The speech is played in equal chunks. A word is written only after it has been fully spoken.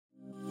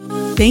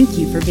Thank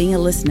you for being a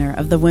listener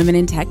of the Women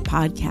in Tech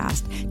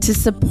podcast. To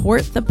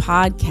support the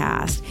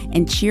podcast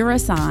and cheer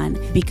us on,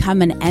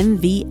 become an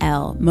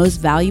MVL,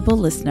 Most Valuable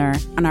Listener,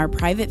 on our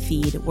private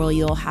feed where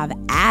you'll have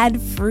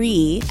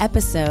ad-free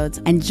episodes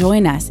and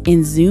join us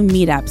in Zoom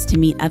meetups to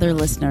meet other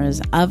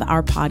listeners of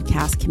our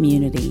podcast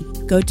community.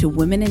 Go to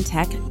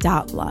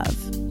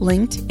womenintech.love,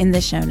 linked in the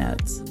show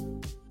notes.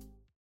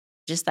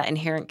 Just that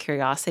inherent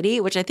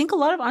curiosity, which I think a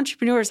lot of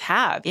entrepreneurs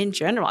have in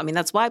general. I mean,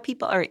 that's why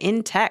people are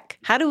in tech.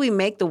 How do we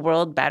make the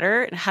world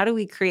better? And how do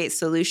we create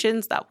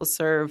solutions that will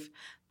serve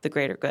the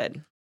greater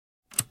good?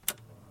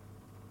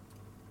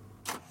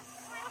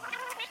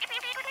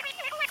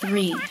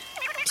 3,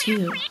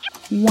 2,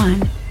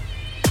 1.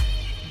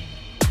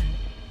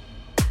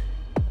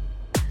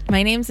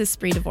 My name's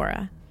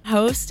Espiritu,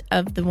 host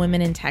of the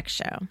Women in Tech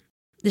Show.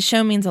 The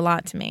show means a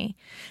lot to me.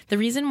 The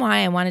reason why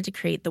I wanted to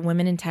create the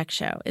Women in Tech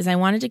Show is I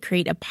wanted to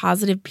create a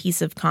positive piece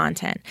of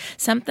content,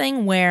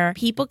 something where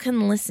people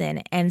can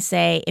listen and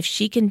say, if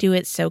she can do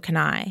it, so can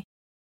I.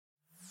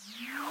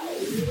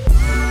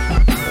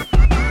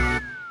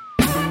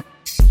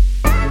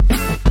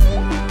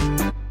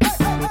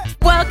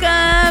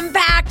 Welcome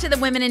back to the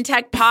Women in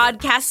Tech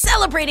podcast,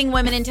 celebrating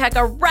women in tech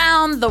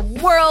around the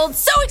world.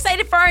 So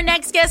excited for our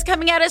next guest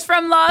coming at us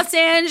from Los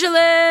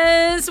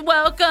Angeles.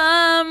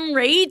 Welcome,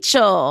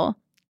 Raychel.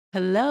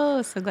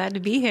 Hello, so glad to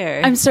be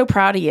here. I'm so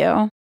proud of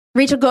you.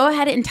 Raychel, go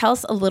ahead and tell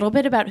us a little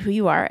bit about who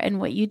you are and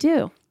what you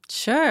do.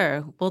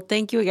 Sure. Well,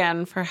 thank you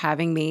again for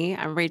having me.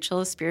 I'm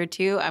Raychel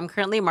Espiritu. I'm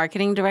currently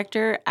marketing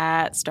director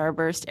at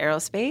Starburst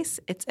Aerospace.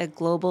 It's a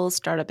global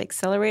startup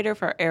accelerator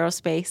for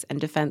aerospace and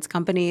defense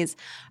companies.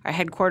 Our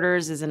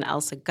headquarters is in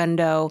El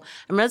Segundo.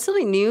 I'm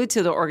relatively new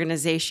to the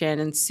organization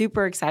and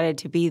super excited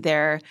to be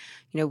there.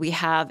 You know, we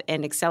have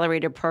an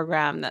accelerator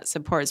program that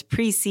supports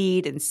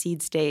pre-seed and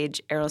seed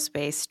stage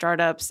aerospace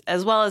startups,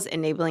 as well as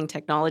enabling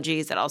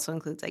technologies that also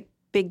includes like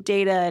big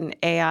data and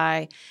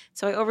AI.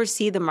 So I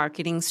oversee the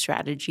marketing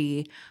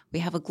strategy. We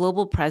have a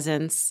global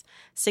presence,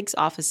 6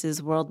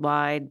 offices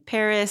worldwide: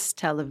 Paris,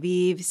 Tel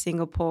Aviv,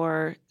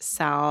 Singapore,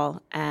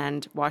 Seoul,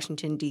 and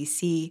Washington,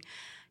 D.C.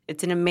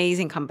 It's an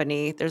amazing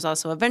company. There's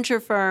also a venture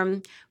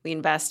firm. We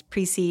invest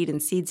pre-seed and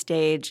seed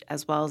stage,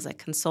 as well as a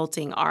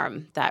consulting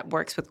arm that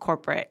works with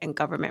corporate and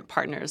government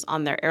partners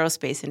on their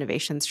aerospace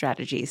innovation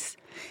strategies.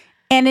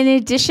 And in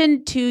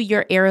addition to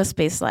your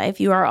aerospace life,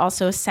 you are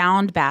also a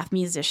sound bath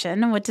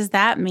musician. What does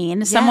that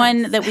mean? Yes.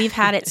 Someone that we've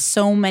had at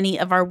so many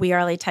of our We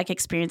Are LA Tech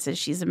experiences.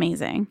 She's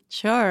amazing.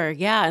 Sure.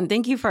 Yeah. And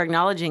thank you for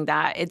acknowledging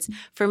that. It's,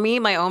 for me,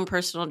 my own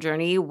personal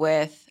journey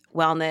with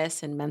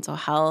wellness and mental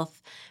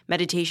health.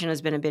 Meditation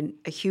has been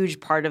a huge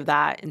part of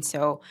that. And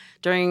so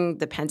during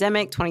the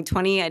pandemic,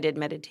 2020, I did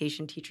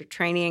meditation teacher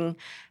training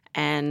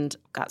and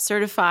got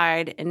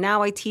certified. And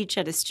now I teach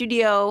at a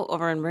studio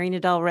over in Marina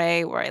Del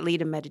Rey where I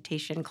lead a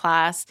meditation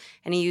class,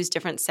 and I use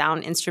different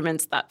sound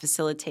instruments that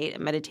facilitate a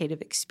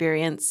meditative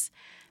experience.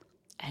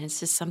 And it's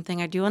just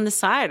something I do on the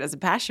side as a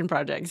passion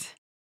project.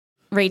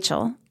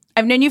 Raychel,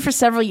 I've known you for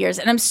several years,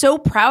 and I'm so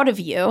proud of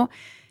you.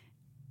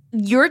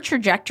 Your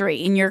trajectory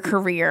in your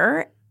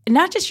career,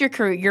 not just your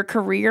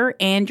career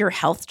and your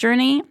health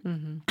journey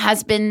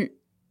has been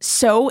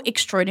so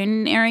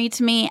extraordinary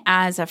to me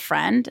as a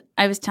friend.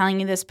 I was telling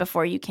you this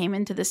before you came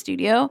into the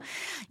studio.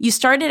 You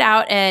started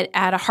out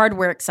at a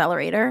hardware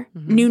accelerator,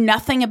 knew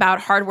nothing about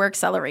hardware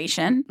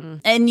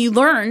acceleration, and you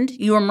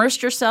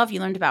immersed yourself. You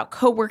learned about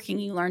co-working,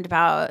 you learned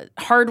about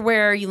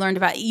hardware, you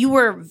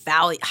were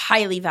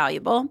highly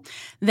valuable.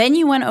 Then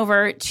you went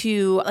over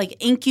to like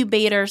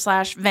incubator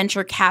 /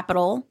 venture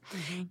capital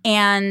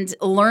and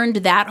learned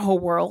that whole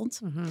world.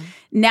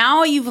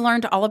 Now you've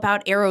learned all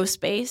about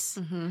aerospace.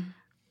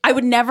 I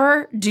would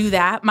never do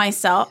that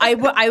myself.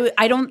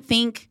 I don't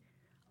think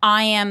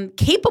I am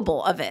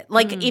capable of it.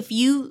 Like if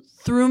you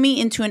threw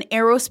me into an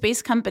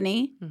aerospace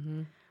company,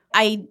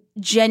 I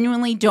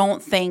genuinely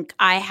don't think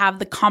I have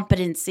the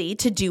competency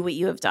to do what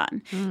you have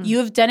done. You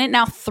have done it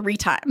now 3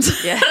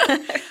 times. Yeah.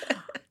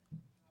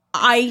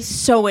 I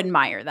so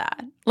admire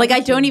that. Like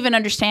I don't even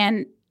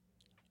understand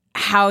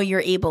how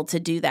you're able to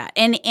do that.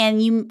 And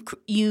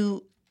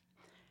you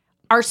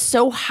are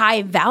so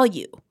high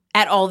value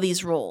at all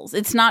these roles.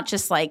 It's not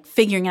just like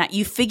figuring it out.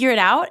 You figure it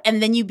out,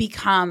 and then you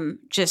become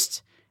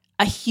just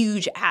a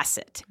huge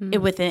asset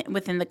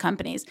within the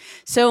companies.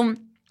 So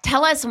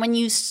tell us, when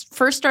you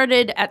first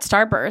started at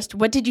Starburst,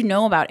 what did you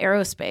know about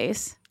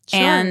aerospace? Sure.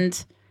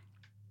 And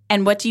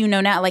what do you know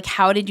now? Like,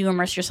 how did you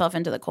immerse yourself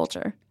into the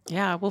culture?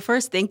 Yeah. Well,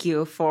 first, thank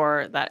you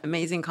for that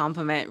amazing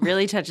compliment.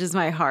 Really touches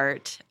my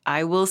heart.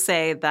 I will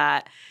say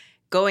that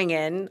going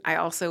in, I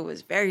also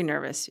was very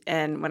nervous.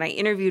 And when I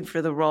interviewed for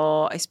the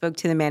role, I spoke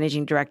to the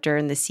managing director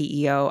and the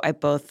CEO. I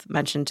both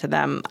mentioned to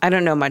them, I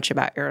don't know much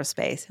about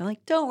aerospace. I'm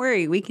like, don't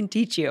worry, we can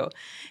teach you.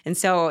 And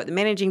so the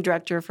managing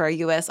director for our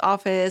U.S.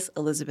 office,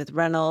 Elizabeth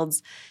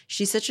Reynolds,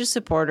 she's such a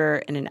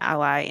supporter and an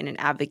ally and an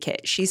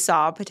advocate. She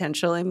saw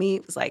potential in me.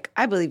 It was like,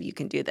 I believe you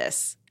can do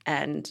this.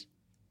 And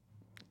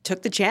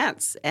took the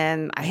chance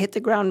and I hit the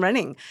ground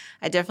running.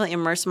 I definitely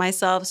immersed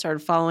myself, started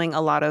following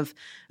a lot of,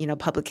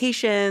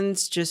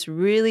 publications, just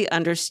really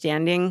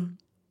understanding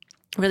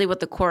really what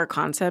the core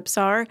concepts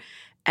are.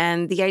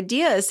 And the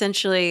idea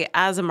essentially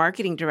as a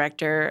marketing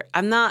director,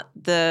 I'm not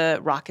the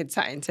rocket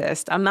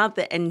scientist. I'm not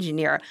the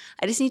engineer.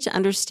 I just need to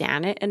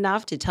understand it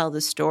enough to tell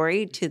the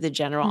story to the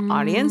general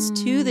audience,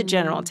 to the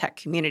general tech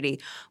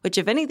community, which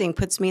if anything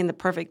puts me in the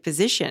perfect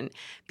position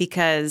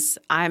because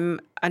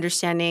I'm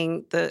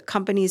understanding the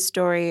company's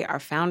story, our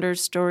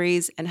founders'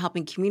 stories, and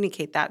helping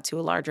communicate that to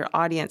a larger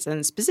audience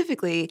and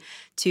specifically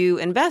to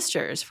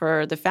investors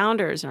for the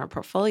founders in our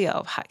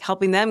portfolio,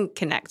 helping them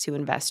connect to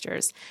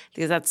investors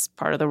because that's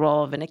part of the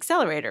role of an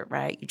accelerator,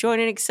 right? You join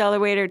an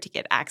accelerator to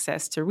get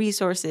access to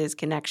resources,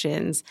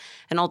 connections,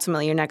 and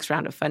ultimately your next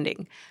round of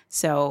funding.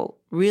 So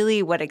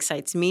really what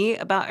excites me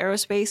about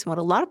aerospace and what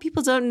a lot of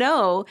people don't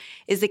know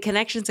is the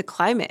connection to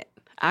climate.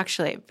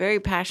 Actually, very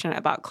passionate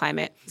about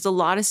climate. There's a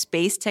lot of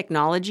space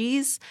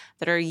technologies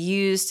that are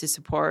used to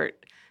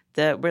support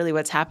really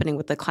what's happening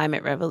with the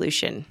climate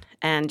revolution.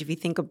 And if you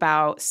think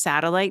about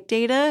satellite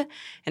data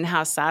and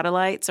how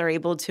satellites are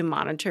able to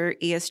monitor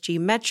ESG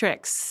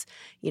metrics,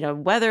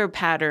 weather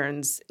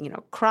patterns,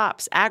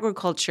 crops,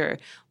 agriculture,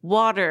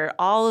 water,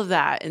 all of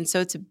that. And so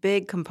it's a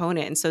big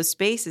component. And so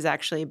space is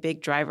actually a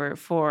big driver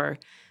for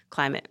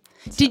climate.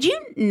 Did you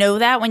know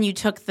that when you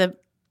took the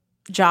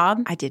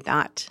job? I did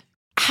not.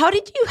 How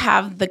did you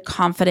have the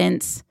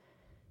confidence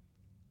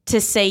to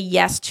say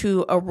yes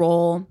to a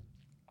role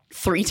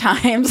 3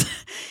 times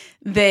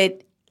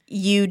that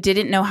you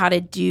didn't know how to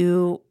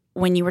do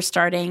when you were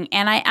starting?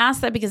 And I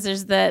ask that because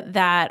there's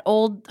that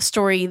old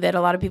story that a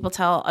lot of people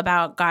tell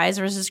about guys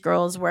versus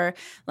girls where,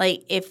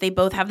 like, if they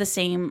both have the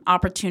same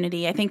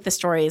opportunity, I think the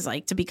story is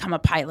like to become a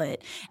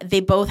pilot. They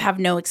both have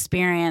no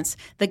experience.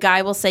 The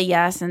guy will say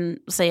yes and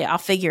say, I'll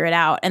figure it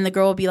out. And the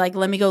girl will be like,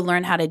 let me go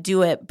learn how to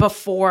do it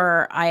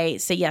before I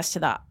say yes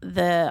to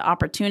the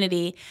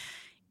opportunity.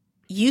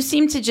 You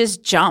seem to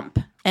just jump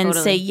and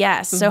say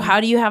yes. So how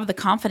do you have the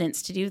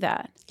confidence to do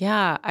that?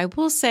 Yeah, I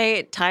will say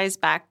it ties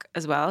back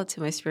as well to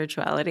my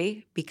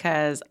spirituality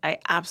because I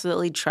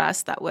absolutely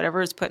trust that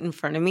whatever is put in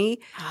front of me,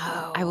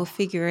 I will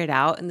figure it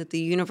out and that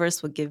the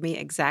universe will give me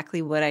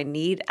exactly what I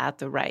need at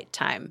the right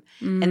time.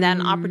 And that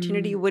an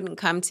opportunity wouldn't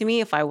come to me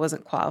if I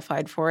wasn't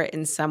qualified for it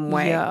in some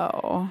way.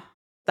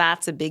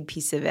 That's a big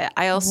piece of it.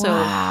 I also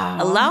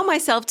allow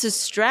myself to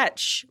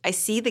stretch. I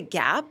see the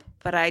gap,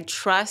 but I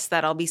trust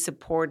that I'll be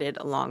supported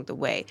along the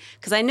way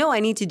because I know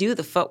I need to do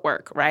the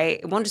footwork, right?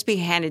 It won't just be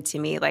handed to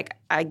me. Like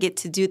I get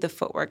to do the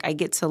footwork. I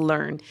get to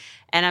learn.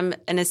 And I'm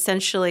an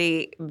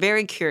essentially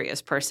very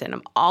curious person.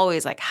 I'm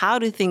always like, how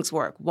do things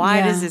work?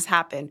 Why does this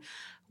happen?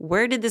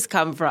 Where did this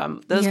come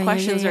from? Those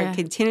questions are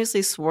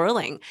continuously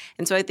swirling.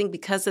 And so I think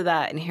because of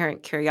that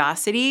inherent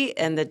curiosity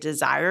and the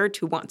desire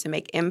to want to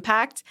make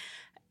impact,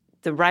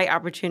 the right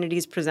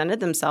opportunities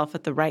presented themselves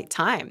at the right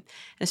time. And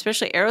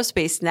especially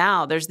aerospace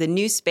now, there's the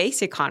new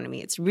space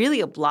economy. It's really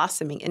a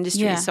blossoming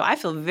industry. Yeah. So I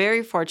feel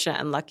very fortunate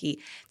and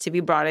lucky to be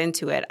brought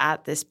into it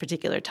at this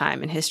particular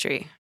time in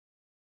history.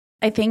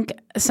 I think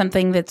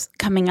something that's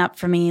coming up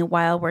for me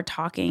while we're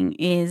talking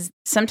is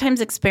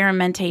sometimes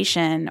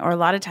experimentation, or a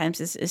lot of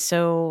times is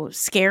so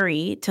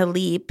scary to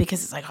leap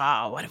because it's like,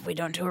 oh, what if we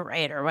don't do it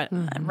right or what,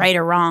 right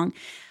or wrong?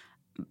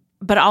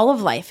 But all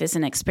of life is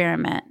an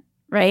experiment.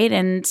 Right.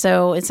 And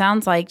so it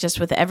sounds like just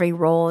with every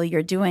role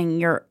you're doing,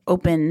 you're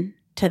open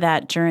to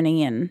that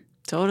journey. And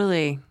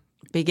totally.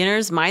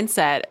 Beginner's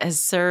mindset has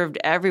served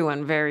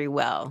everyone very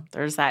well.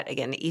 There's that,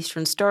 again, the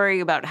Eastern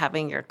story about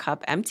having your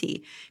cup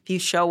empty. If you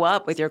show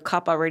up with your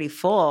cup already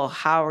full,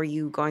 how are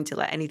you going to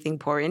let anything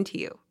pour into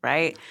you?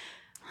 Right.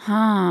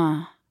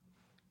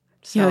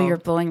 So, you're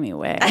blowing me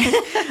away.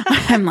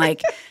 I'm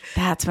like,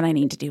 that's what I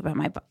need to do about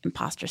my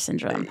imposter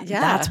syndrome.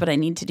 Yeah. That's what I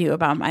need to do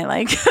about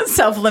my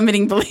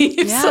self-limiting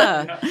beliefs.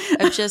 Yeah.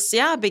 Of just,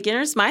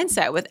 beginner's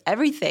mindset with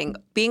everything,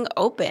 being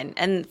open.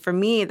 And for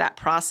me, that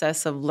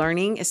process of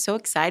learning is so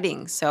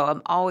exciting. So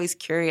I'm always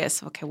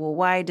curious, okay, well,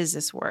 why does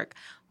this work?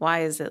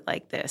 Why is it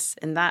like this?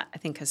 And that, I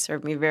think, has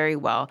served me very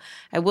well.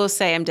 I will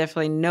say I'm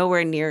definitely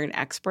nowhere near an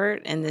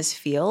expert in this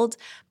field,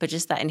 but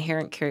just that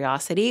inherent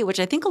curiosity,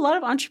 which I think a lot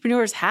of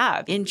entrepreneurs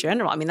have in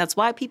general. I mean, that's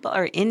why people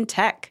are in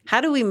tech.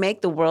 How do we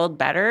make the world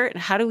better? And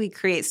how do we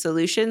create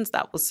solutions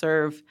that will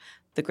serve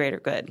the greater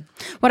good?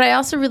 What I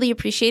also really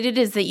appreciated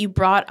is that you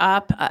brought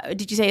up,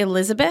 did you say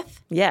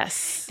Elizabeth?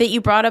 Yes. That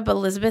you brought up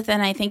Elizabeth,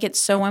 and I think it's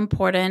so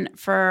important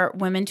for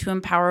women to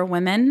empower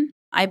women.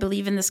 I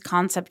believe in this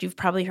concept, you've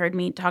probably heard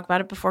me talk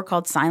about it before,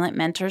 called silent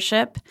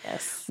mentorship.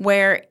 Yes.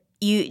 Where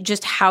you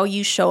just how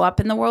you show up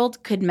in the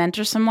world could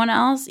mentor someone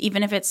else,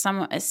 even if it's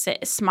someone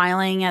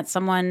smiling at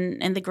someone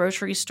in the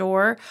grocery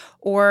store,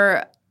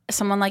 or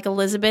someone like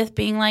Elizabeth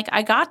being like,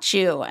 I got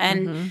you.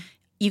 And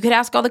you could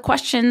ask all the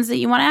questions that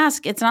you want to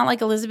ask. It's not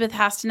like Elizabeth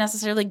has to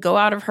necessarily go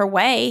out of her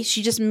way.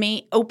 She just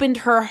opened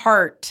her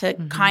heart to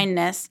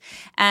kindness.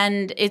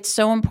 And it's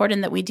so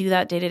important that we do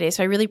that day to day.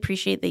 So I really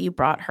appreciate that you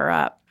brought her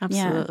up.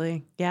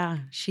 Absolutely. Yeah.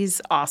 She's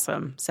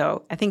awesome.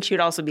 So I think she would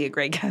also be a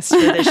great guest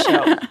for this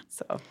show.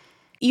 So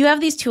You have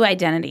these two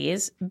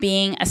identities,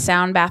 being a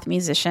sound bath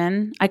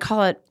musician. I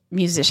call it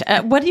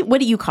musician. What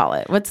do you call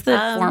it? What's the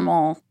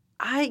formal?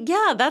 I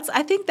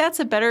think that's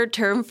a better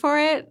term for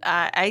it.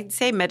 I'd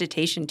say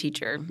meditation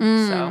teacher.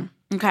 So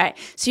Okay.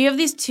 So you have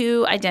these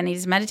two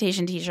identities,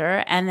 meditation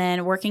teacher and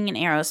then working in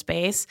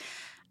aerospace.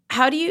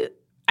 How do you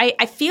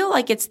I feel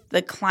like it's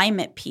the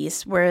climate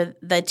piece where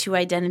the two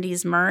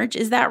identities merge.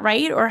 Is that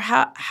right? Or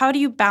how do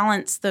you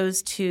balance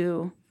those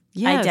two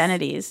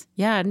identities?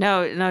 Yeah,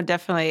 no,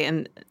 definitely.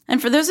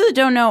 And for those who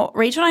don't know,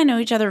 Rachel and I know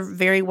each other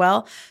very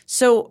well.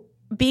 So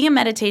being a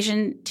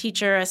meditation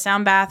teacher, a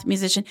sound bath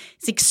musician,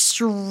 is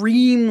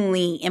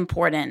extremely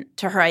important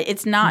to her.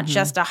 It's not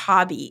just a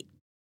hobby.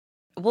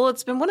 Well,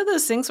 it's been one of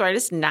those things where I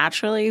just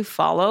naturally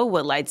follow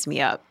what lights me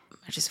up.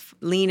 I just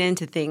lean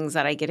into things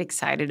that I get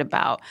excited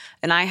about.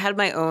 And I had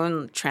my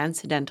own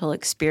transcendental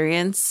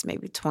experience,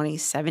 maybe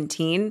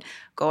 2017,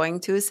 going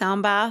to a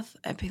sound bath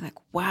and being like,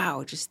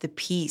 wow, just the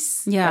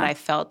peace that I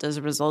felt as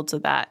a result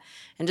of that.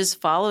 And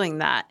just following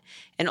that.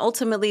 And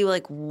ultimately,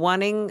 like,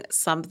 wanting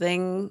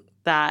something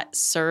that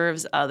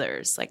serves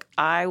others. Like,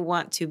 I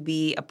want to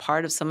be a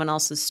part of someone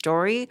else's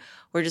story,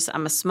 or just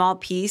I'm a small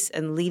piece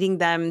and leading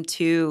them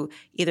to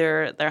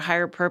either their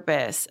higher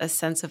purpose, a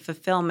sense of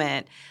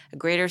fulfillment, a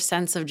greater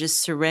sense of just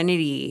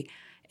serenity,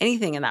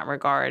 anything in that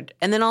regard.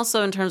 And then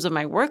also in terms of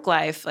my work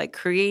life, like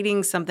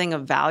creating something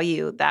of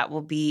value that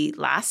will be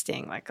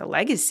lasting, like a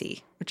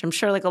legacy, which I'm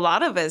sure like a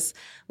lot of us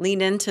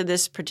lean into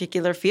this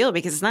particular field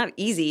because it's not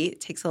easy. It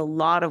takes a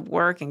lot of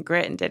work and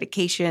grit and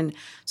dedication.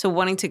 So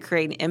wanting to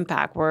create an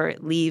impact where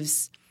it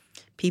leaves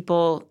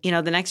people,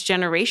 the next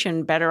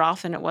generation better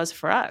off than it was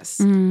for us.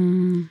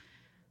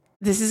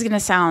 This is going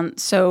to sound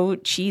so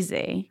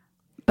cheesy,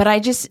 but I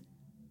just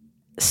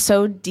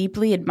so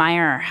deeply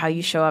admire how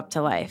you show up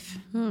to life.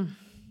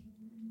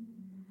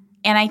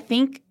 And I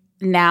think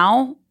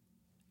now,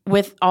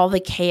 with all the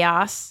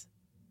chaos,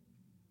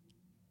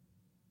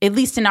 at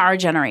least in our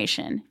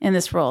generation, in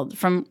this world,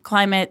 from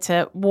climate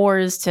to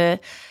wars to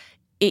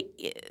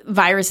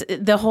virus,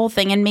 the whole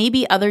thing, and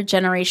maybe other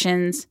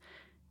generations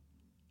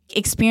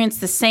experience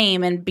the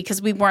same, and because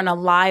we weren't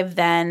alive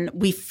then,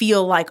 we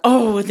feel like,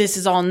 oh, this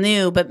is all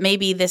new, but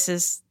maybe this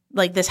is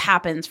like this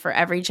happens for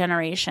every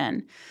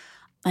generation.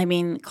 I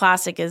mean,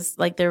 classic is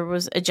like there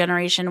was a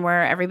generation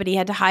where everybody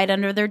had to hide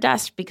under their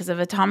desk because of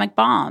atomic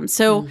bombs.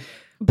 So,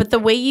 but the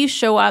way you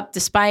show up,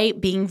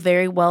 despite being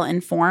very well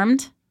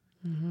informed,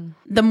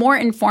 the more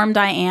informed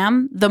I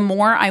am, the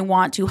more I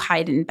want to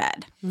hide in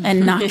bed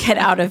and not get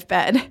out of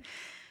bed.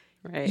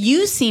 Right.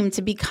 You seem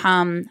to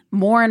become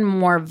more and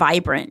more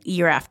vibrant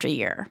year after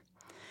year.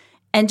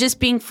 And just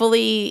being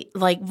fully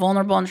like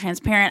vulnerable and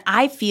transparent,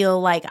 I feel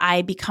like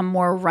I become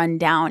more run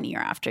down year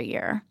after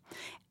year.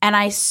 And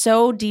I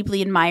so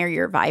deeply admire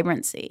your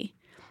vibrancy.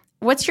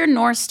 What's your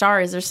North Star?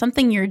 Is there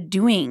something you're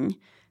doing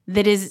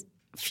that is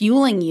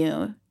fueling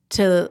you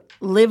to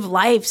live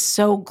life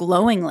so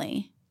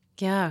glowingly?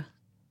 Yeah.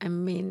 I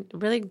mean, it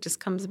really just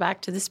comes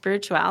back to the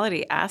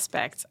spirituality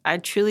aspect. I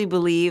truly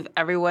believe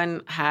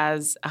everyone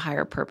has a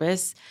higher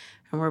purpose,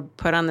 and we're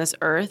put on this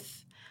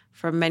earth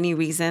for many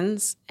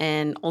reasons.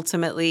 And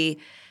ultimately,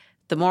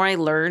 the more I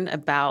learn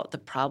about the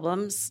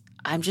problems,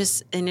 I'm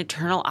just an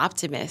eternal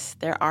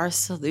optimist. There are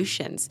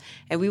solutions,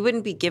 and we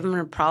wouldn't be given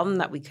a problem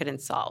that we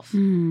couldn't solve.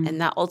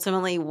 And that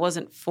ultimately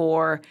wasn't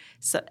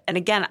and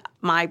again,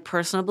 my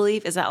personal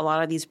belief is that a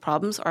lot of these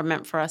problems are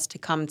meant for us to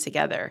come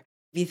together.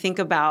 If you think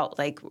about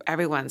like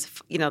everyone's,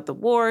 the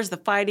wars, the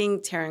fighting,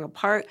 tearing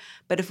apart,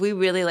 but if we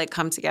really like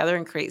come together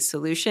and create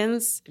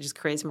solutions, it just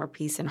creates more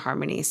peace and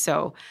harmony.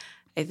 So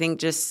I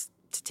think just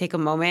to take a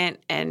moment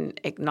and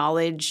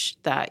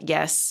acknowledge that,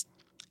 yes,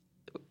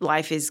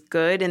 life is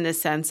good in the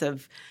sense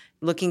of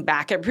looking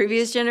back at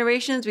previous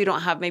generations. We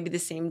don't have maybe the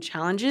same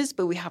challenges,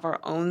 but we have our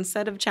own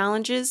set of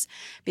challenges.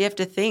 We have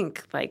to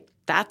think like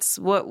that's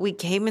what we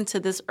came into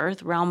this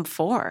earth realm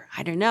for.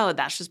 I don't know.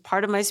 That's just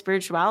part of my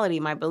spirituality,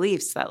 my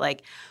beliefs that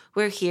like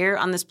we're here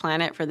on this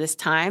planet for this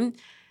time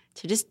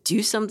to just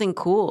do something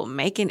cool,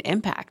 make an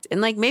impact. And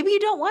like maybe you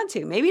don't want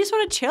to. Maybe you just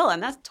want to chill,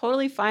 and that's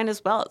totally fine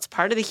as well. It's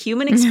part of the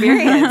human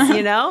experience,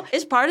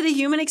 It's part of the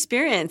human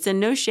experience, and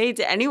no shade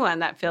to anyone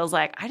that feels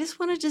like, I just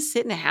want to just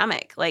sit in a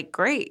hammock. Like,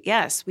 great,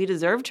 yes, we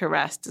deserve to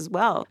rest as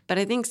well. But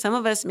I think some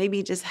of us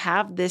maybe just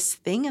have this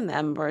thing in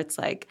them where it's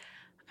like,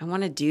 I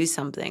want to do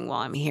something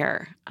while I'm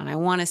here, and I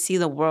want to see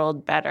the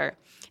world better.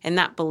 And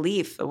that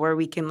belief where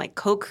we can like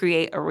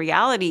co-create a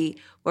reality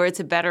where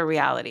it's a better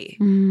reality.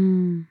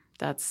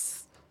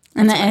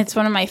 And it's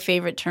one of my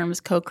favorite terms,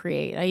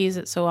 co-create. I use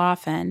it so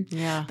often.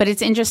 Yeah. But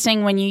it's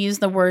interesting when you use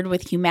the word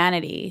with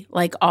humanity.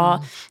 Like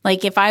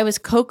like if I was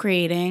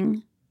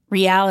co-creating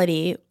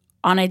reality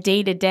on a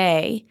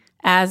day-to-day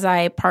as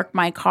I park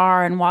my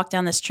car and walk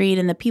down the street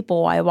and the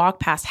people I walk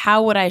past,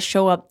 how would I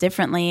show up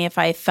differently if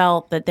I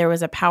felt that there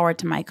was a power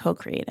to my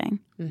co-creating?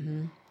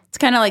 It's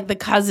kind of like the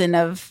cousin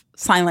of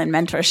silent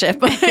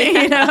mentorship,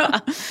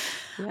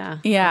 Yeah,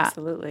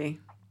 absolutely.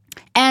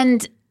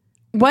 And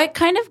what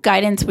kind of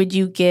guidance would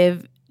you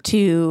give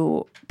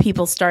to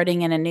people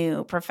starting in a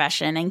new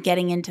profession and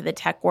getting into the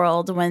tech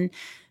world when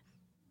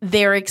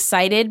they're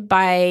excited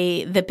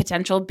by the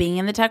potential of being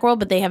in the tech world,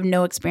 but they have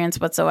no experience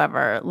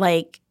whatsoever,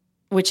 like,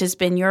 which has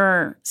been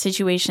your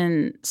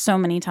situation so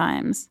many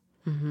times.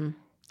 Mm-hmm.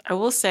 I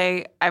will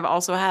say I've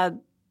also had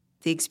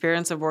the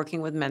experience of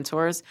working with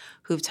mentors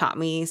who've taught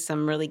me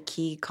some really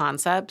key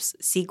concepts.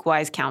 Seek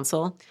wise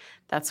counsel.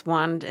 That's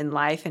one in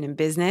life and in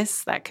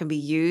business that can be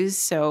used.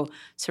 So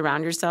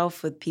surround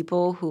yourself with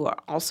people who are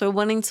also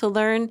wanting to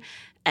learn,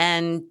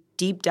 and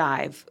deep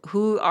dive.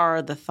 Who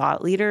are the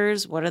thought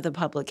leaders? What are the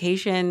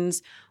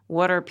publications?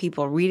 What are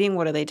people reading?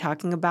 What are they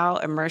talking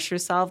about? Immerse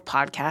yourself.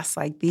 Podcasts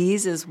like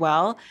these as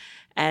well.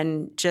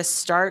 And just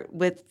start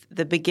with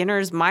the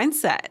beginner's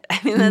mindset. I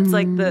mean, that's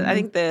like I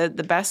think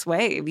the best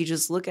way. If you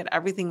just look at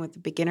everything with the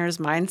beginner's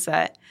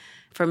mindset.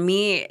 For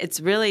me, it's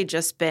really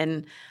just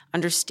been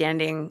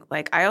understanding,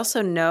 like, I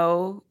also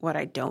know what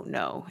I don't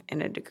know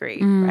in a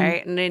degree,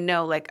 right? And I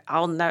know, like,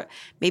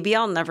 maybe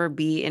I'll never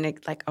be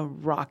like a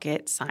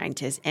rocket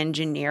scientist,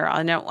 engineer.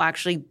 I don't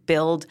actually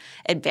build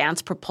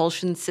advanced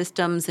propulsion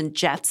systems and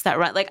jets that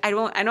run. Like, I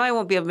know I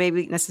won't be able to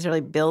maybe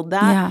necessarily build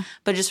that,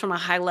 but just from a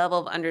high level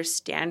of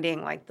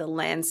understanding, like, the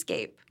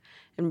landscape.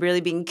 And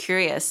really being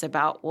curious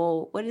about,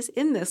 well, what is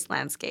in this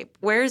landscape?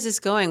 Where is this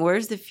going?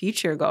 Where's the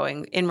future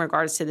going in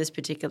regards to this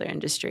particular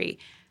industry?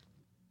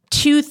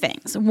 Two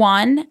things.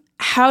 One,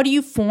 how do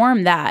you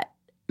form that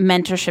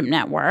mentorship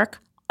network?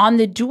 On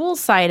the dual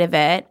side of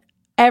it,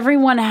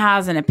 everyone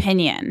has an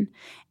opinion.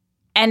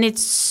 And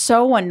it's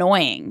so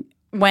annoying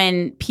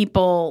when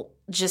people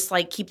just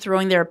like keep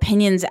throwing their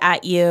opinions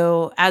at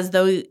you as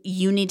though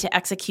you need to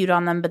execute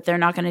on them, but they're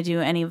not going to do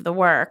any of the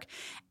work.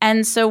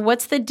 And so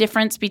what's the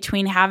difference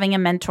between having a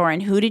mentor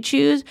and who to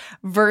choose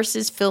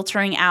versus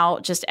filtering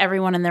out just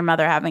everyone and their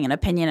mother having an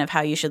opinion of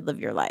how you should live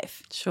your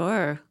life?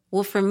 Sure.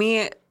 Well, for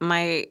me,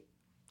 my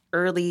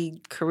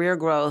early career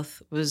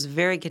growth was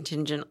very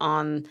contingent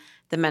on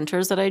the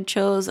mentors that I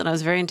chose, and I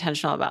was very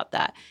intentional about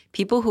that.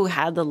 People who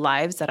had the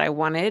lives that I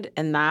wanted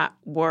and that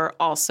were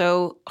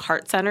also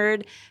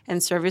heart-centered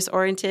and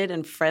service-oriented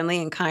and friendly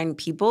and kind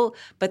people,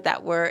 but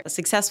that were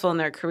successful in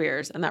their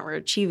careers and that were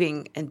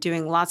achieving and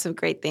doing lots of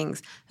great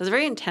things. I was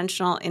very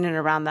intentional in and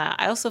around that.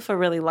 I also feel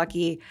really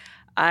lucky.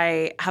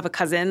 I have a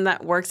cousin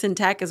that works in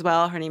tech as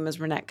well. Her name is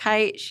Renette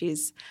Kite.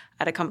 She's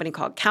at a company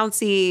called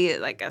Countsy,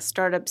 like a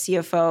startup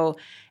CFO,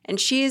 and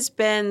she's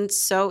been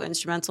so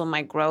instrumental in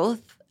my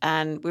growth.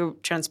 And we were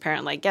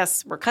transparent, like,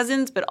 yes, we're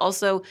cousins, but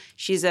also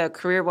she's a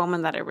career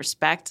woman that I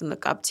respect and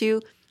look up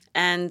to.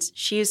 And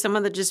she is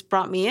someone that just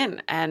brought me in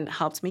and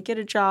helped me get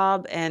a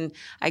job. And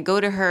I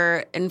go to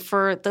her. And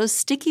for those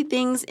sticky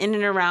things in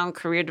and around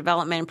career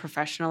development and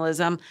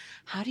professionalism,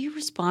 how do you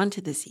respond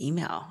to this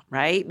email,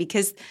 right?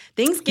 Because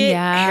things get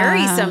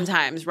hairy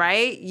sometimes,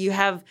 right?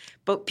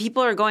 But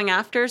people are going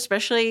after,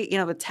 especially,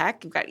 with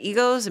tech, you've got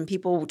egos and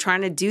people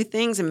trying to do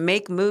things and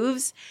make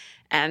moves.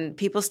 And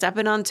people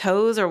stepping on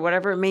toes or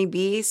whatever it may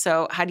be.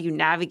 So how do you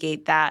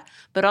navigate that?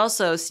 But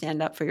also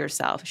stand up for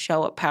yourself,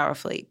 show up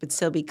powerfully, but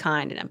still be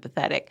kind and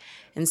empathetic.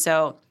 And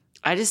so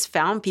I just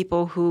found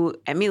people who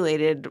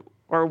emulated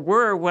or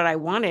were what I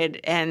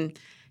wanted and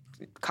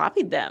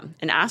copied them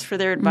and asked for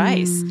their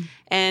advice.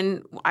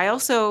 And I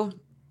also,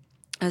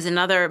 as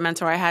another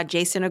mentor I had,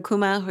 Jason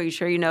Akuma, who I'm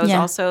sure you know is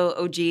also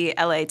OG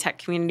LA tech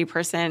community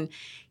person.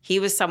 He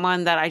was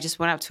someone that I just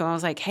went up to and I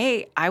was like,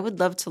 hey, I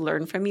would love to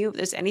learn from you. If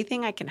there's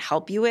anything I can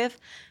help you with,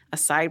 a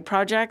side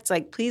project,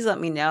 like, please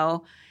let me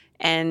know.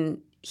 And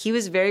he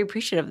was very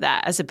appreciative of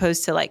that, as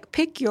opposed to like,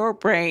 pick your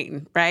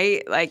brain,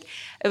 right? Like,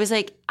 it was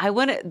like,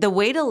 the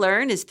way to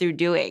learn is through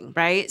doing,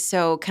 right?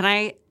 So can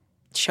I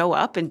show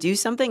up and do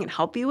something and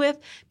help you with?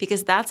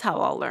 Because that's how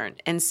I'll learn.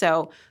 And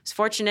so I was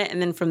fortunate.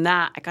 And then from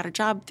that, I got a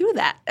job through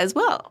that as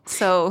well.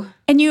 So,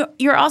 and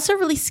you're also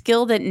really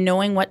skilled at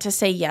knowing what to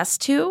say yes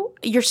to.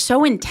 You're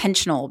so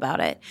intentional about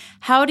it.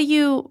 How do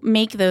you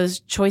make those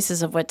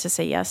choices of what to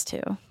say yes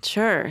to?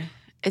 Sure.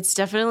 It's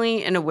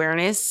definitely an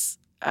awareness.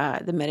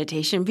 The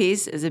meditation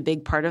piece is a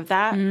big part of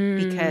that,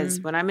 because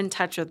when I'm in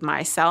touch with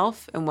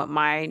myself and what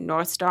my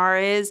North Star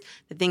is,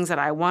 the things that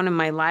I want in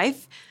my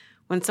life,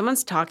 when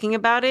someone's talking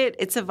about it,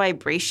 it's a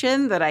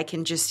vibration that I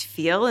can just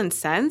feel and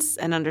sense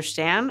and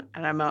understand.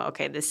 And I'm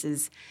okay, this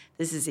is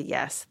a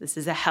yes. This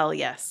is a hell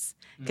yes.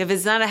 If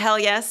it's not a hell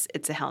yes,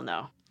 it's a hell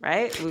no,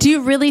 right? Do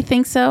you really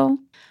think so?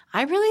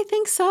 I really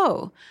think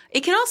so.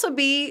 It can also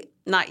be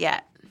not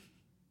yet.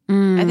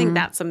 I think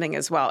that's something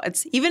as well.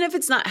 It's even if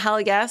it's not hell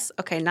yes,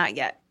 okay, not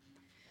yet.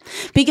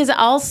 Because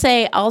I'll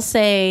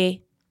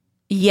say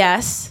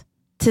yes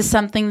to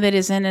something that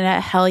isn't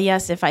a hell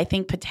yes if I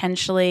think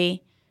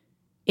potentially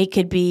it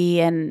could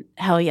be an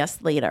hell yes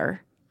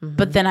later.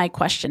 But then I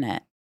question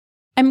it.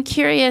 I'm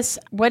curious,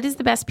 what is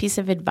the best piece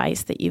of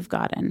advice that you've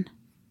gotten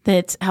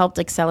that's helped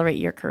accelerate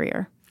your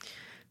career?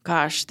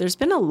 Gosh, there's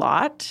been a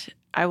lot.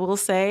 I will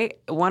say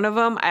one of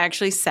them, I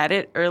actually said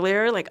it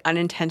earlier, like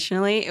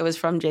unintentionally. It was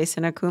from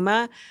Jason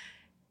Akuma.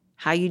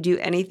 How you do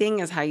anything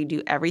is how you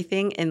do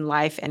everything in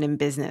life and in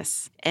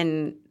business.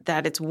 And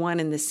that it's one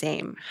and the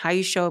same. How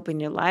you show up in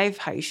your life,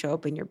 how you show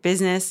up in your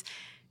business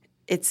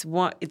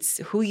it's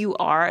who you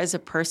are as a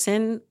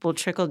person will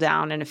trickle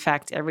down and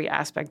affect every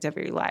aspect of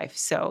your life.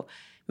 So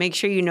make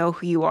sure you know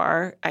who you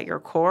are at your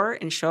core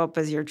and show up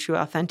as your true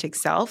authentic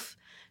self,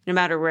 no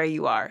matter where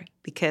you are,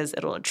 because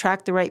it'll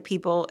attract the right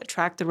people,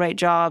 attract the right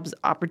jobs,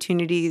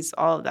 opportunities,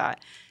 all of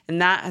that.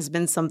 And that has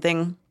been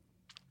something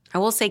I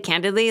will say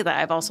candidly that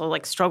I've also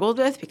like struggled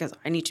with, because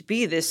I need to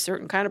be this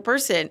certain kind of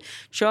person,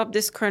 show up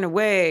this kind of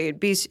way.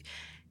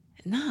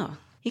 No,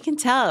 you can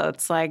tell.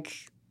 It's like,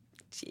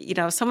 you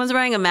know, if someone's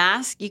wearing a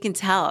mask, you can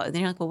tell. And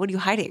then you're like, well, what are you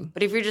hiding?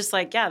 But if you're just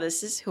like, yeah,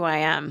 this is who I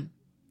am,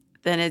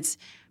 then it's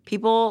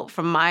people,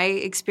 from my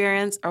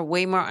experience, are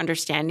way more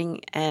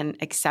understanding and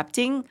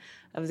accepting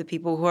of the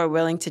people who are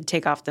willing to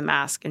take off the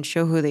mask and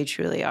show who they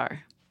truly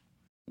are.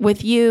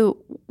 With you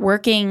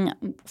working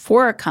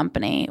for a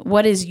company,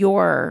 what is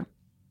your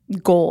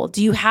goal?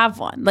 Do you have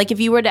one? Like, if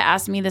you were to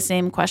ask me the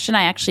same question,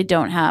 I actually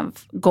don't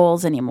have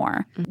goals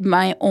anymore.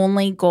 My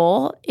only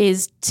goal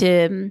is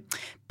to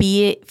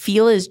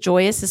feel as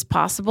joyous as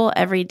possible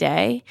every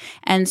day.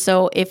 And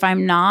so if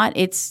I'm not,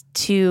 it's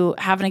to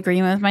have an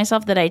agreement with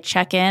myself that I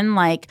check in,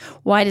 like,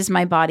 why does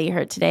my body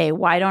hurt today?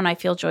 Why don't I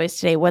feel joyous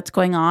today? What's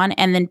going on?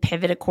 And then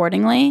pivot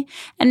accordingly.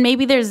 And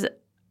maybe there's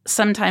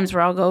sometimes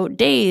where I'll go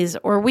days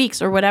or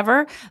weeks or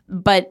whatever,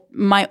 but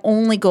my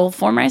only goal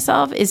for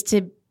myself is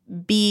to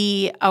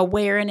be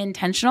aware and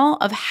intentional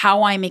of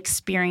how I'm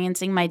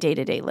experiencing my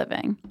day-to-day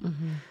living.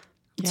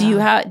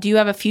 Yeah. Do you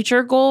have a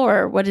future goal,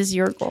 or what is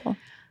your goal?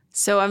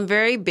 So I'm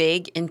very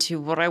big into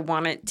what I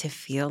want it to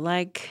feel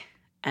like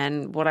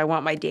and what I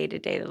want my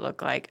day-to-day to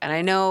look like. And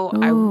I know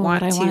I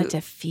want it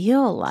to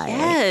feel like.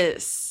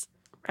 Yes.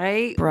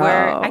 Right? Bro.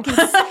 Where I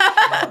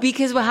can,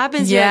 because what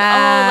happens, you're like,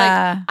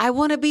 oh, like, I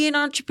want to be an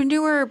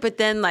entrepreneur, but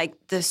then like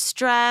the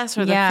stress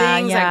or the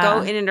things that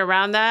go in and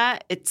around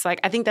that, it's like,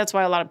 I think that's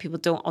why a lot of people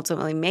don't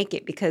ultimately make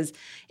it, because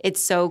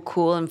it's so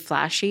cool and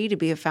flashy to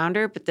be a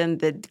founder, but then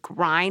the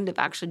grind of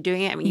actually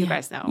doing it, I mean, you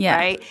guys know,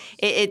 right?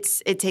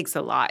 It takes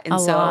a lot.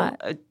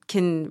 And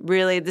can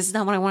really, this is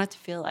not what I want it to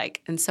feel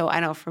like. And so I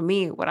know for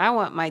me, what I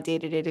want my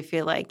day-to-day to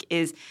feel like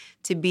is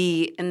to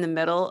be in the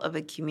middle of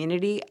a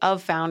community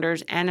of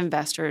founders and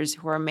investors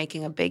who are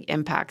making a big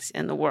impact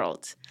in the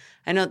world.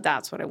 I know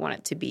that's what I want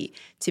it to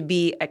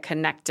be a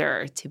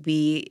connector, to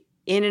be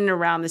in and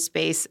around the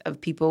space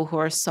of people who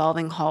are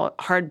solving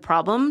hard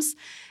problems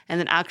and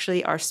that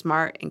actually are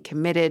smart and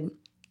committed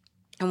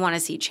and want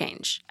to see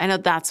change. I know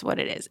that's what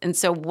it is. And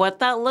so what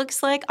that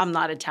looks like, I'm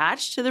not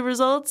attached to the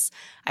results.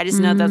 I just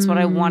know that's what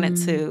I want it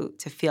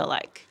to feel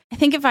like. I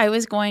think if I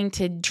was going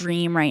to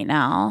dream right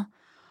now,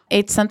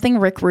 it's something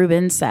Rick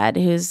Rubin said,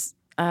 who's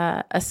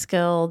a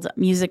skilled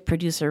music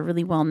producer,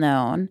 really well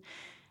known.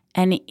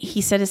 And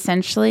he said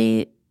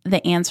essentially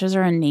the answers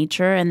are in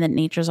nature, and that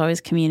nature's always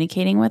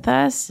communicating with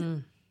us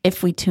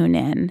if we tune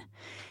in.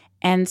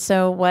 And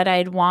so what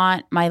I'd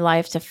want my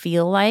life to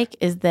feel like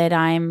is that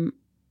I'm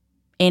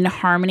in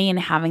harmony and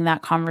having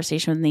that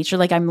conversation with nature,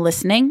 like I'm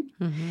listening.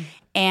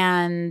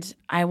 And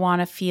I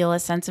want to feel a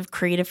sense of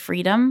creative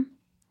freedom.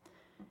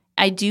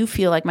 I do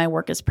feel like my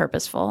work is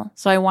purposeful.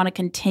 So I want to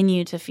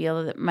continue to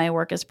feel that my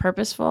work is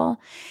purposeful.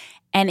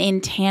 And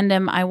in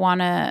tandem, I want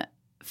to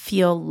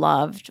feel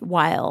loved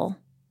while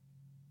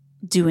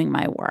doing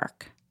my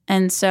work.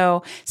 And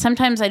so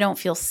sometimes I don't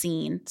feel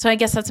seen. So I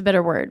guess that's a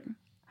better word.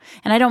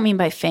 And I don't mean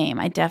by fame.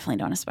 I definitely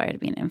don't aspire to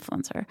be an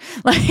influencer.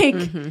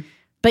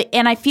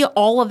 And I feel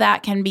all of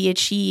that can be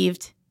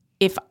achieved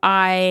if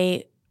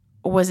I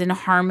was in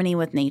harmony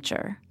with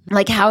nature.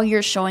 Like how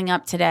you're showing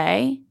up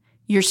today,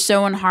 you're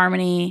so in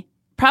harmony,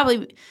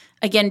 probably,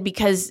 again,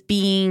 because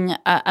being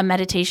a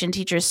meditation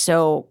teacher is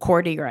so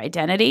core to your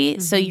identity.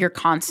 So you're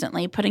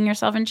constantly putting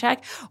yourself in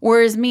check.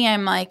 Whereas me,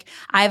 I'm like,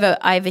 I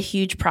have a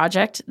huge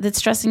project that's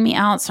stressing me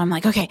out. So I'm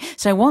like, okay,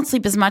 so I won't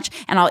sleep as much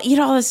and I'll eat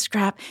all this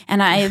crap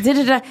and I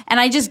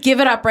just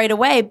give it up right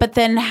away. But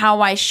then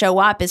how I show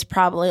up is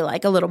probably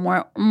like a little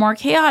more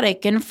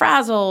chaotic and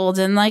frazzled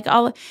and like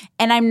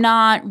and I'm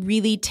not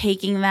really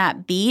taking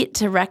that beat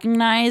to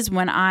recognize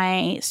when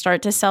I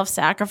start to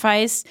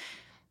self-sacrifice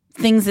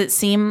things that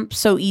seem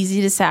so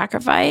easy to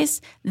sacrifice,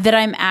 that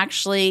I'm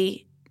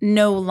actually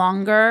no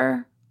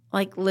longer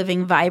like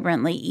living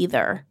vibrantly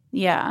either.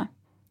 Yeah.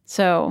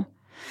 So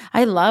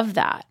I love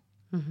that.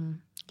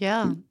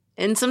 Yeah.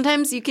 And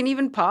sometimes you can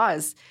even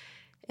pause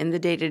in the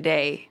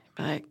day-to-day,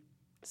 like,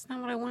 it's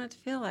not what I want it to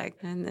feel like.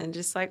 And then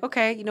just like,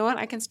 okay, you know what?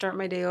 I can start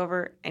my day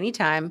over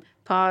anytime,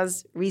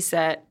 pause,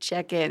 reset,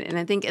 check in. And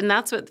I think, and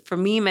that's what, for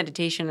me,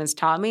 meditation has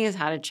taught me, is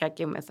how to check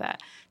in with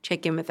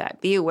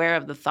that. Be aware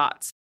of the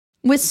thoughts.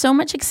 With so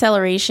much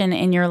acceleration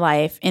in your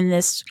life in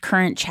this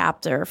current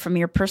chapter, from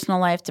your personal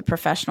life to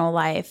professional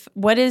life,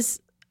 what is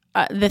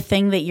the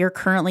thing that you're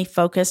currently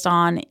focused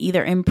on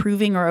either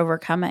improving or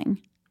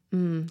overcoming?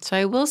 So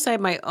I will say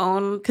my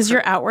own... Because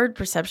your outward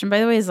perception, by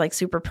the way, is like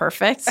super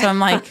perfect. So I'm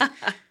like,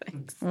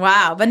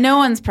 wow. But no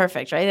one's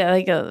perfect,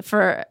 right? Like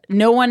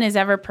no one is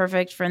ever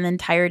perfect for the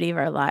entirety of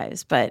our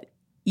lives. But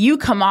you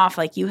come off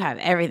like you have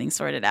everything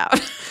sorted out.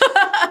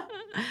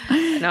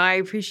 No, I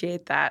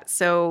appreciate that.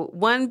 So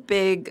one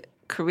big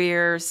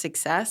career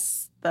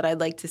success that I'd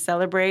like to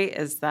celebrate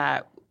is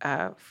that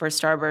for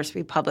Starburst,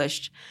 we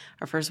published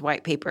our first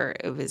white paper.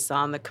 It was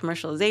on the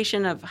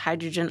commercialization of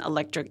hydrogen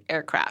electric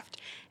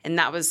aircraft. And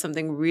that was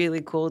something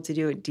really cool to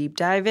do a deep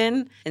dive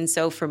in. And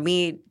so for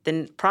me,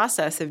 the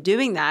process of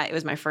doing that, it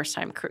was my first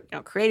time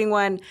creating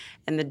one.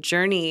 And the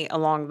journey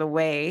along the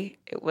way,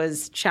 it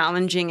was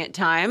challenging at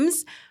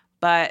times,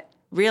 but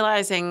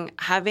realizing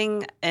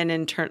having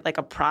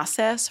a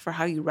process for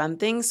how you run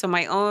things. So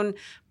my own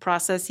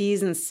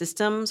processes and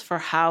systems for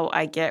how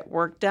I get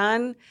work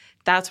done,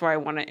 that's where I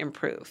want to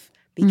improve.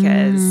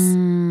 Because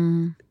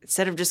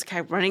instead of just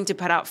kind of running to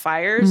put out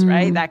fires,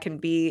 right? That can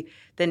be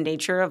the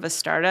nature of a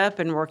startup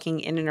and working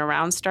in and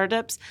around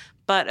startups.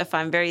 But if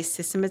I'm very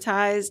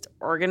systematized,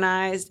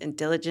 organized, and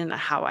diligent at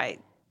how I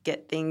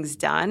get things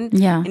done,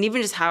 and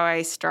even just how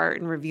I start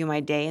and review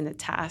my day and the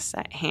tasks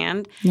at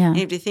hand, and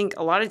you have to think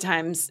a lot of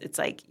times it's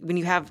like when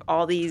you have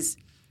all these,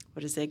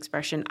 what is the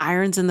expression,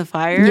 irons in the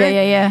fire,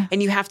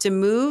 and you have to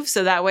move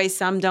so that way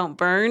some don't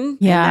burn, and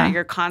that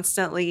you're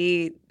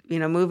constantly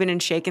moving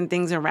and shaking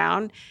things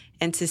around,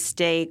 and to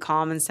stay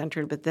calm and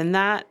centered within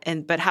that,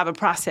 but have a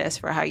process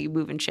for how you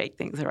move and shake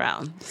things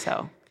around.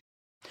 So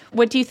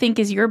what do you think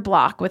is your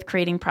block with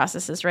creating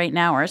processes right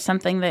now, or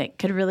something that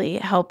could really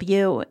help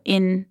you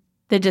in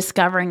the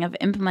discovering of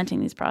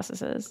implementing these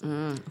processes?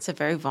 It's a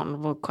very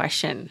vulnerable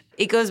question.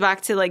 It goes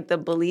back to like the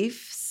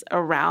beliefs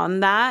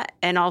around that,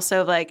 and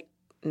also like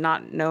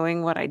not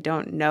knowing what I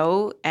don't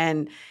know.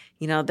 And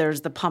there's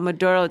the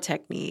Pomodoro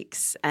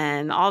techniques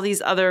and all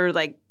these other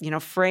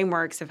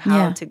frameworks of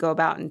how to go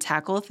about and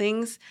tackle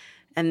things.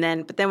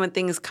 But then when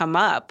things come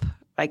up,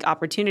 like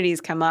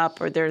opportunities come up,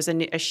 or there's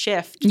a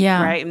shift,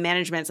 right? And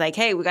management's like,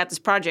 hey, we got this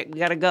project, we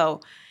got to go.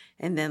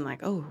 And then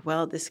oh,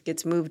 well, this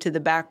gets moved to the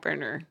back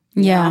burner.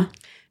 Yeah.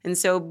 And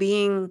so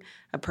being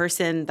a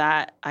person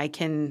that I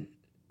can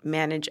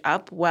manage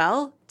up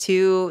well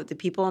to the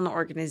people in the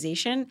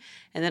organization,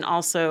 and then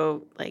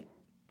also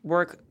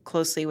work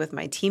closely with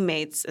my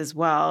teammates as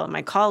well,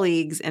 my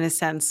colleagues, in a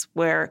sense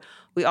where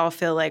we all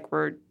feel like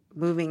we're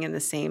moving in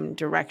the same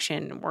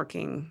direction,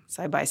 working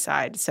side by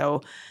side.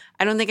 So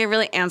I don't think I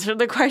really answered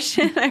the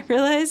question, I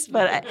realized,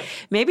 but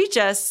maybe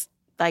just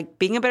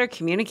being a better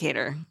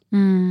communicator.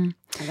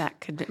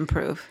 That could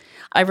improve.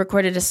 I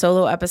recorded a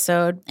solo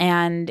episode,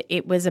 and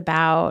it was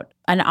about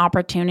an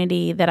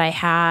opportunity that I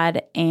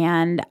had,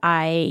 and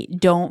I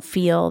don't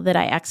feel that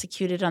I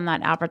executed on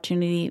that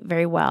opportunity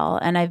very well.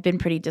 And I've been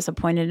pretty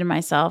disappointed in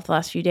myself the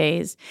last few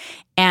days.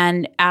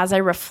 And as I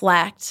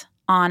reflect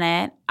on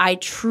it, I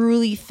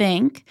truly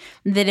think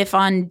that if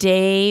on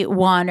day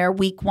one or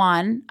week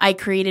one I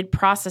created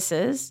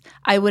processes,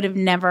 I would have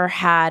never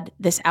had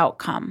this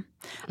outcome.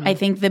 I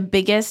think the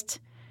biggest,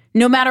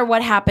 no matter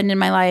what happened in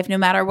my life, no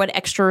matter what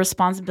extra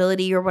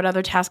responsibility or what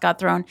other task got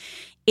thrown,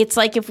 it's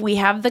like if we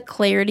have the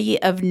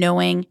clarity of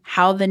knowing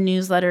how the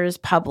newsletter is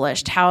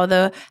published, how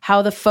the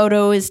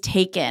photo is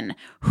taken,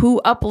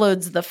 who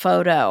uploads the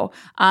photo,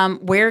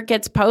 where it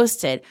gets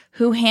posted,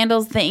 who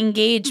handles the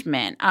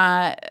engagement,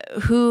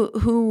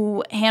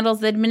 who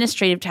handles the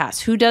administrative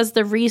tasks, who does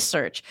the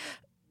research,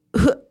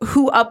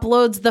 who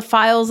uploads the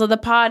files of the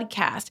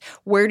podcast,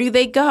 where do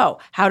they go,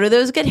 how do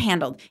those get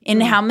handled,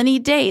 in how many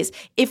days.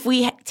 If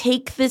we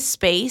take this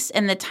space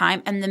and the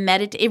time and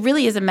it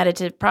really is a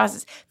meditative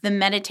process, the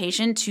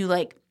meditation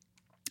to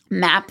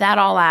map that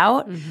all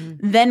out,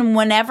 then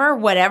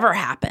whatever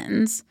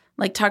happens,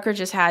 like Tucker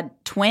just had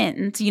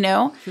twins,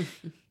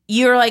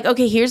 you're like,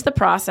 okay, here's the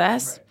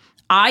process. Right.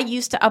 I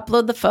used to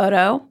upload the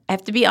photo. I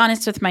have to be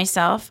honest with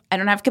myself. I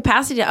don't have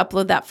capacity to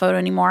upload that photo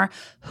anymore.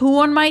 Who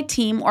on my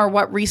team or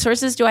what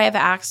resources do I have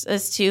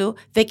access to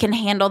that can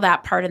handle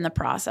that part in the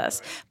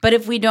process? But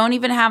if we don't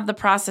even have the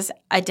process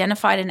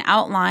identified and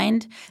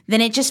outlined, then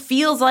it just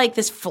feels like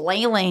this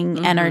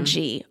flailing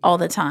energy all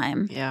the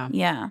time.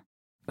 Yeah.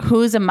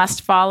 Who's a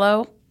must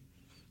follow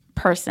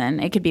person?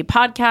 It could be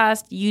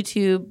podcast,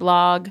 YouTube,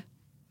 blog.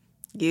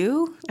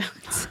 You?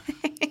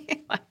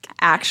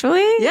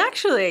 Actually? Yeah,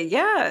 actually,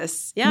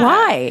 yes. Yeah.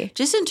 Why?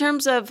 Just in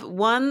terms of,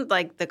 one,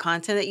 the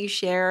content that you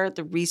share,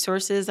 the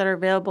resources that are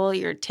available,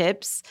 your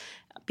tips,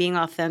 being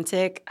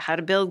authentic, how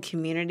to build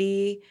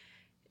community.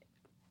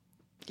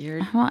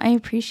 Well, I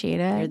appreciate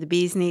it. You're the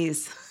bee's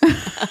knees.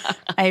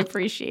 I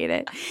appreciate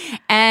it.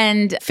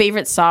 And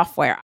favorite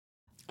software?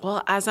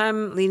 Well, as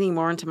I'm leaning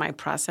more into my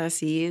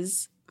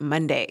processes,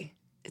 Monday.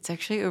 It's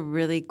actually a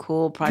really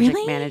cool project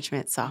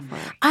management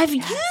software. I've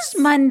used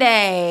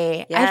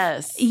Monday.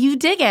 Yes. You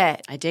dig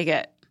it. I dig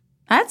it.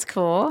 That's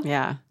cool.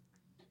 Yeah.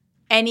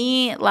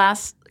 Any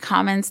last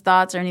comments,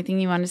 thoughts, or anything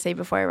you want to say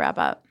before I wrap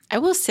up? I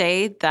will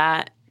say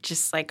that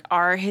just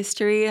our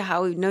history,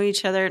 how we've known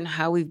each other and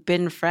how we've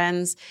been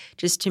friends,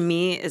 just to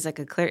me is a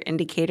clear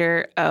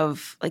indicator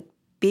of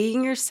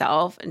being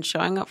yourself and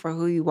showing up for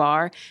who you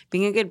are,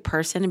 being a good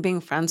person and being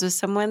friends with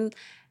someone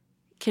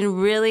can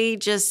really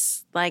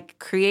just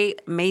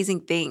create amazing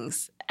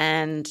things.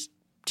 And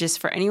just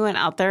for anyone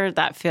out there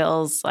that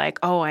feels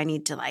oh, I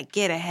need to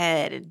get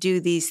ahead and do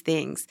these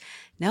things.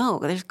 No,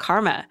 there's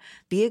karma.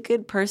 Be a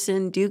good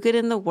person, do good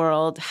in the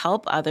world,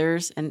 help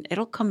others, and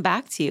it'll come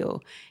back to you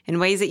in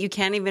ways that you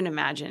can't even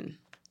imagine.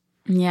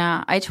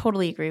 Yeah, I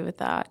totally agree with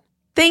that.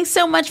 Thanks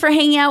so much for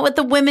hanging out with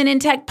the Women in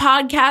Tech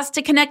podcast.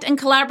 To connect and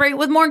collaborate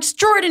with more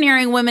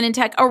extraordinary women in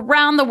tech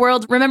around the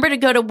world, remember to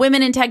go to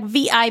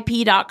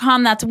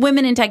womenintechvip.com. That's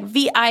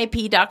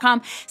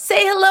womenintechvip.com.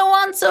 Say hello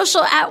on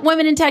social at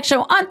Women in Tech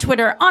Show, on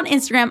Twitter, on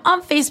Instagram,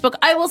 on Facebook.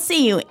 I will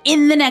see you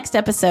in the next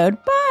episode.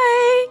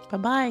 Bye.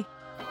 Bye-bye.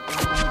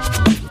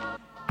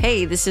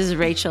 Hey, this is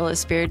Raychel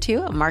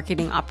Espiritu, a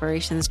marketing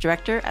operations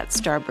director at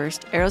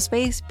Starburst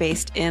Aerospace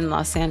based in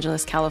Los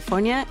Angeles,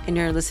 California, and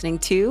you're listening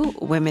to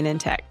Women in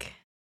Tech.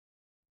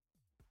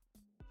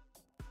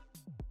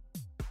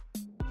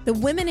 The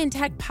Women in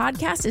Tech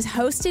podcast is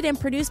hosted and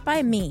produced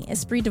by me,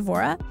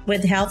 Espiritu,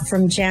 with help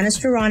from Janice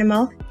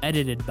Geronimo.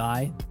 Edited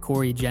by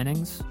Corey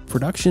Jennings.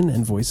 Production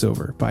and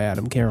voiceover by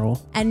Adam Carroll.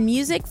 And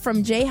music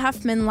from Jay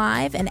Huffman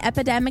Live and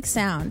Epidemic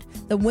Sound.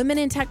 The Women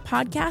in Tech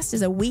podcast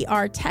is a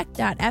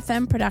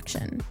wearetech.fm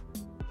production.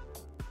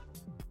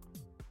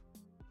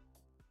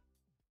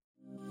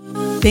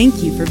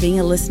 Thank you for being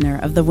a listener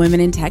of the Women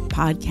in Tech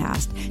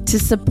podcast. To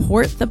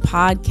support the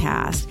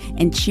podcast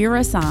and cheer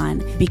us on,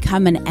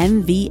 become an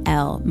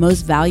MVL,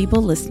 Most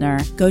Valuable Listener,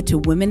 go to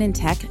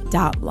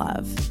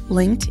womenintech.love,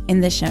 linked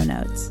in the show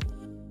notes.